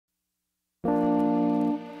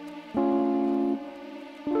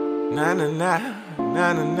Na na na,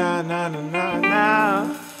 na na na na na na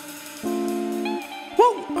na.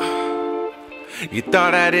 Woo! You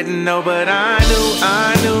thought I didn't know, but I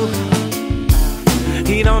knew.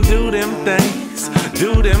 He don't do them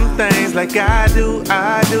things like I do,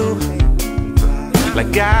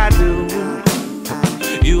 like I do.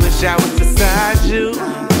 You wish I was beside you,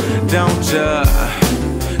 don't ya?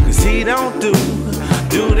 Cause he don't do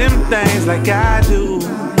them things like I do.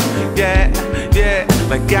 Yeah, yeah,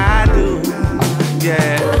 like I do.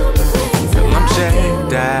 Yeah, till I'm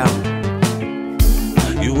checked out,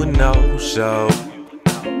 you a no-show,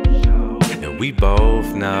 and we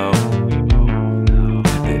both know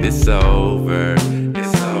that it's over,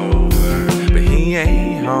 but he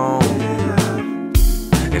ain't home,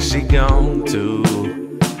 and she gone too.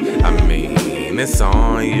 I mean, it's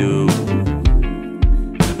on you,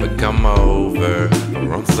 but come over,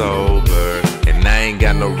 or I'm sober. And I ain't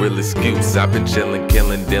got no real excuse. I've been chillin',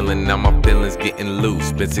 killin', dealin', now my feelings getting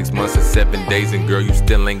loose. Been 6 months and 7 days, and girl, you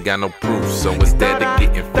still ain't got no proof. So instead of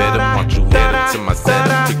getting fed up, why don't you head up to my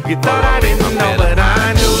setup to get thought I didn't know, but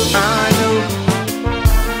I knew.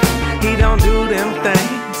 He don't do them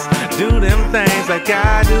things like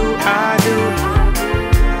I do,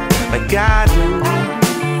 like I do.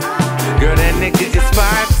 Girl, that nigga is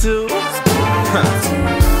 5'2",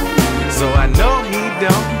 so I know he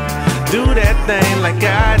don't do that thing like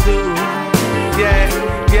I do. Yeah,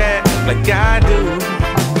 yeah, like I do.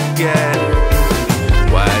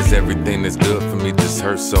 Yeah. Why is everything that's good for me just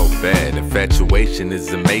hurt so bad? Infatuation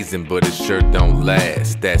is amazing, but it sure don't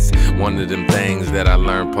last. That's one of them things that I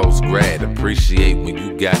learned post-grad. Appreciate when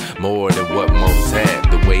you got more than what most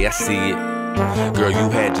had. The way I see it, girl, you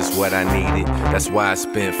had just what I needed. That's why I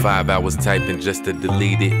spent 5 hours typing just to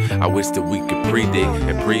delete it. I wish that we could predict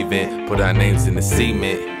and prevent, put our names in the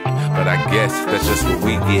cement, but I guess that's just what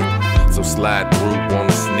we get. So slide through on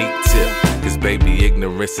a sneak tip, cause baby,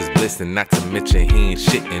 ignorance is bliss, and not to mention he ain't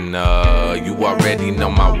shitting. You already know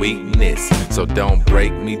my weakness, so don't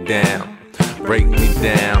break me down,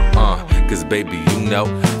 cause baby,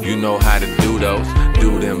 you know how to do those,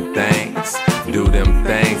 do them things.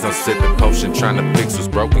 Don't sip the potion trying to fix what's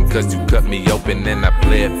broken, cause you cut me open and I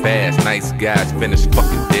play it fast. Nice guys finish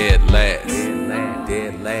fucking dead last.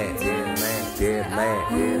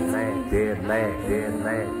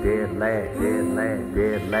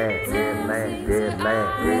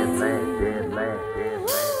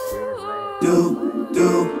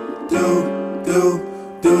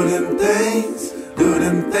 Do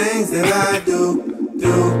them things that I do.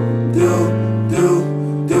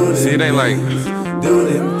 See, it ain't like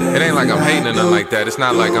I'm hating or nothing like that. It's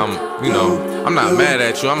not like I'm, I'm not mad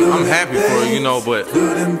at you. I'm happy for you, but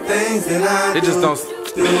it just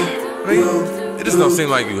don't seem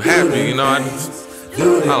like you happy, I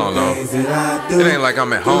don't know. It ain't like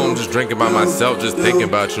I'm at home just drinking by myself, just thinking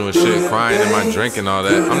about you and shit, crying in my drink and all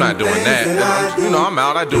that. I'm not doing that. I'm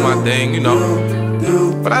out, I do my thing,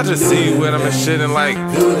 But I just see you with him and shit, and like,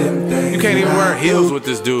 you can't even wear heels with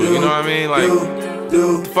this dude, you know what I mean? Like, what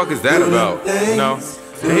the fuck is that about,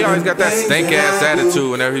 And he always got that stank-ass attitude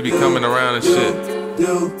whenever he be coming around and shit.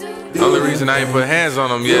 The only reason I ain't put hands on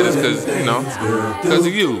him yet is cause, cause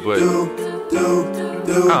of you, but I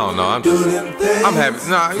don't know, I'm happy.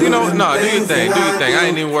 Nah, do your thing. I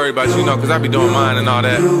ain't even worried about you, cause I be doing mine and all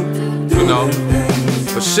that,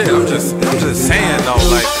 But shit, I'm just saying though,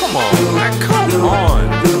 like, come on.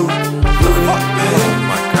 Fuck, man. Oh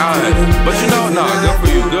my God. But no, good for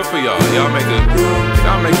you, good for y'all. Y'all make a